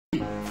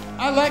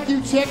I like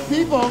you Czech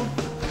people.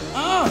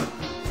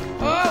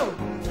 Oh,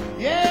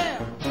 yeah,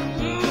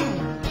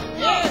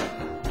 yeah.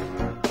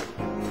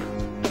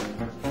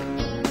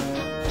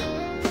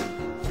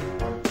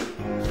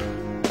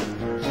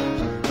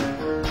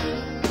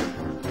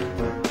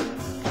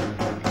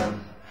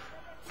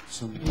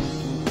 Some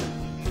people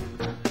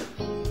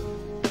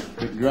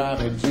been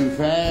driving too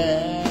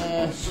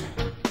fast.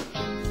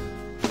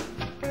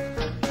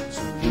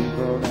 Some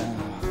people now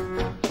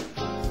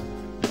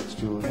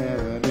still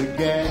having a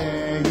gas.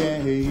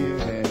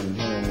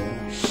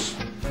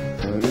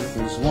 But if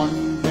there's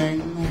one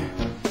thing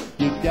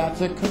you got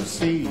to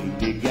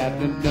concede, you got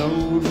to know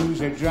who's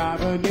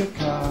driving your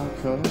car.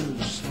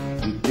 'Cause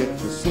you get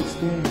to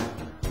 60,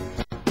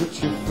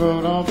 put your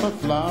foot on the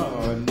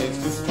floor,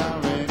 next to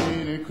starring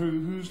in a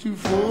cruise to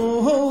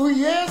 4.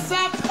 Yes,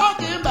 I'm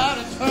talking about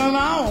it. Turn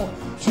on,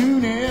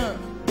 tune in,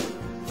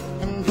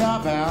 and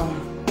cop out.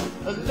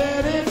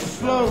 Let it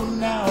flow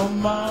now,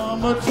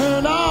 mama.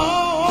 Turn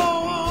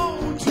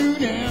on,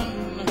 tune in,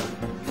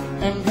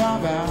 and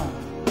cop out.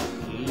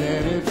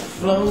 Let it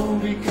flow,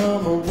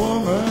 become a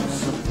woman.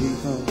 Some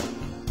people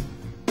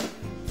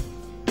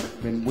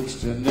been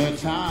wasting their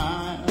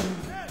time.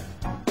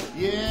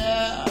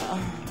 Yeah,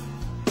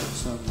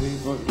 some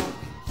people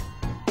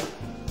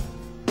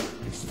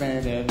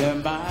expanding their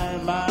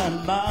mind.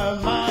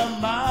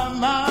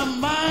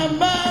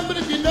 But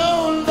if you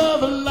don't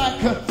love her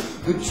like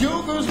the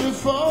jokers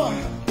before,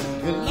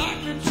 you're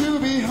likely to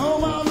be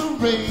home on the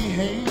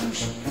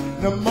range.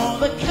 No more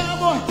the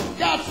cowboy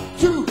got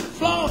to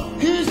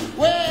flaunt his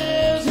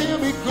wares. He'll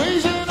be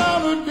grazing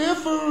on a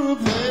different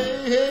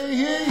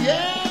place.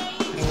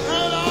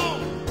 Turn on,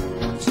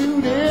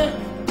 tune in,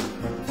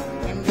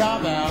 and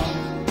cop out.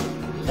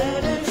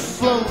 Let it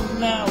flow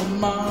now,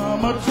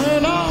 mama.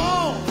 Turn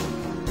on,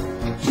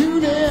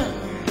 tune in,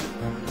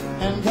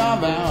 and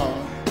cop out.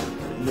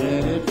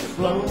 Let it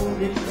flow,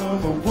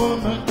 become a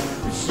woman.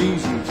 It's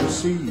easy to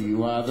see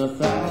why the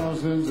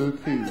thousands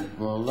of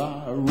people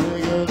are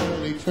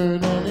regularly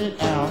turning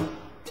it out.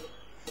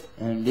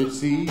 And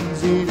it's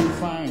easy to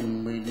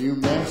find when you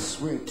mess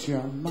with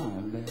your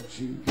mind that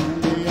you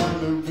can be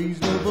on a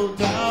reasonable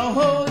doubt.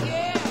 Oh,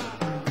 yeah!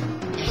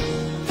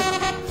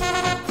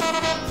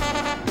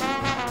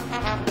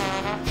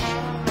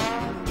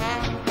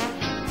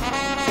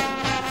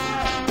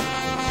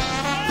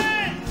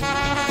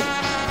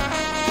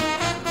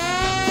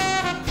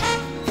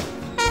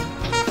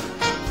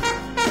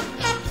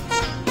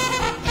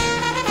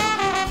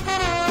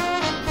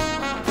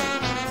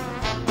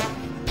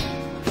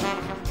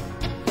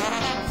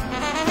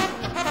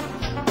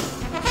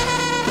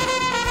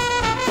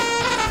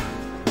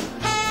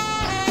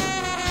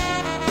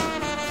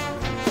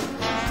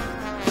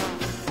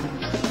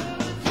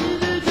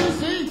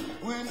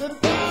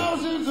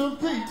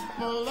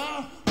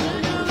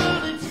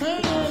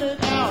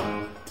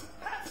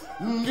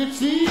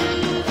 It's easy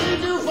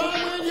to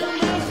find when you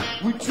mess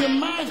with your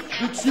mind,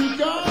 but you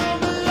don't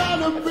be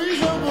on a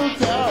reasonable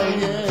doubt.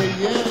 Yeah.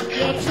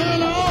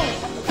 Turn on,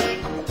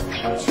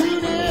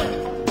 tune in.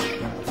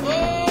 Oh,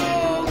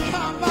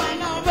 come on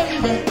now,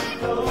 baby.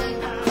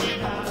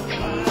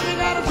 You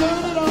gotta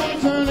turn it on,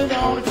 turn it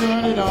on,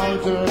 turn it on,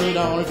 turn it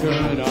on,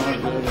 turn it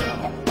on, turn it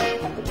on.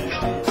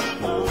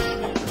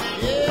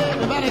 Yeah,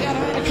 everybody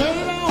gotta turn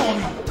it on,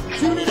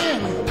 tune it in,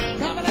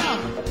 come it out,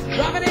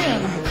 drop it in,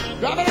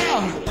 drop it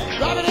out.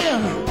 Drop it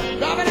in,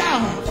 drop it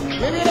down,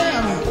 bring me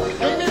down,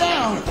 bring me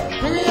down,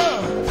 bring me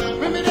up,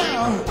 bring me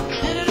down,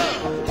 get it up,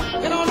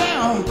 get on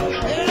down,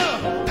 get it up,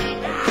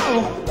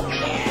 ow,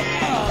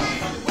 yeah.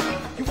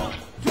 You wanna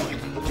do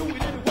it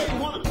any way you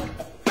wanna,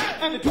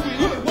 and do it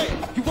any way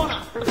you wanna,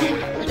 do it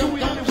any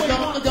way you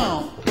wanna,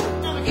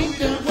 and do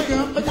it any way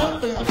you wanna,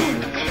 do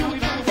it any way you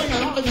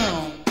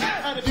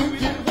wanna, and do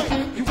it any way you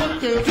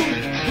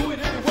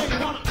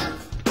wanna,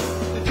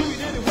 do it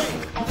any way you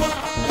wanna.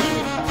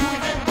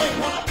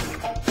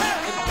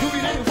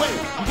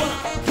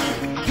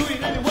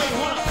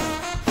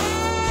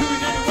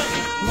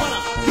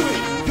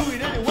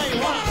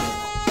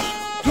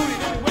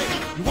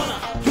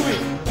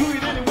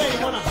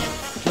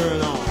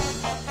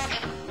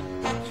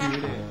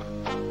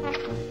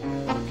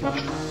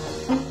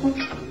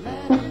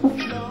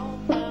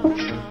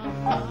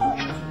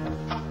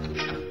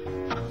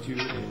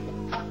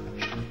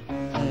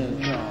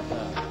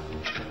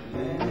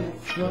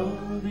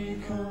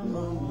 Become a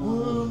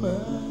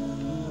woman.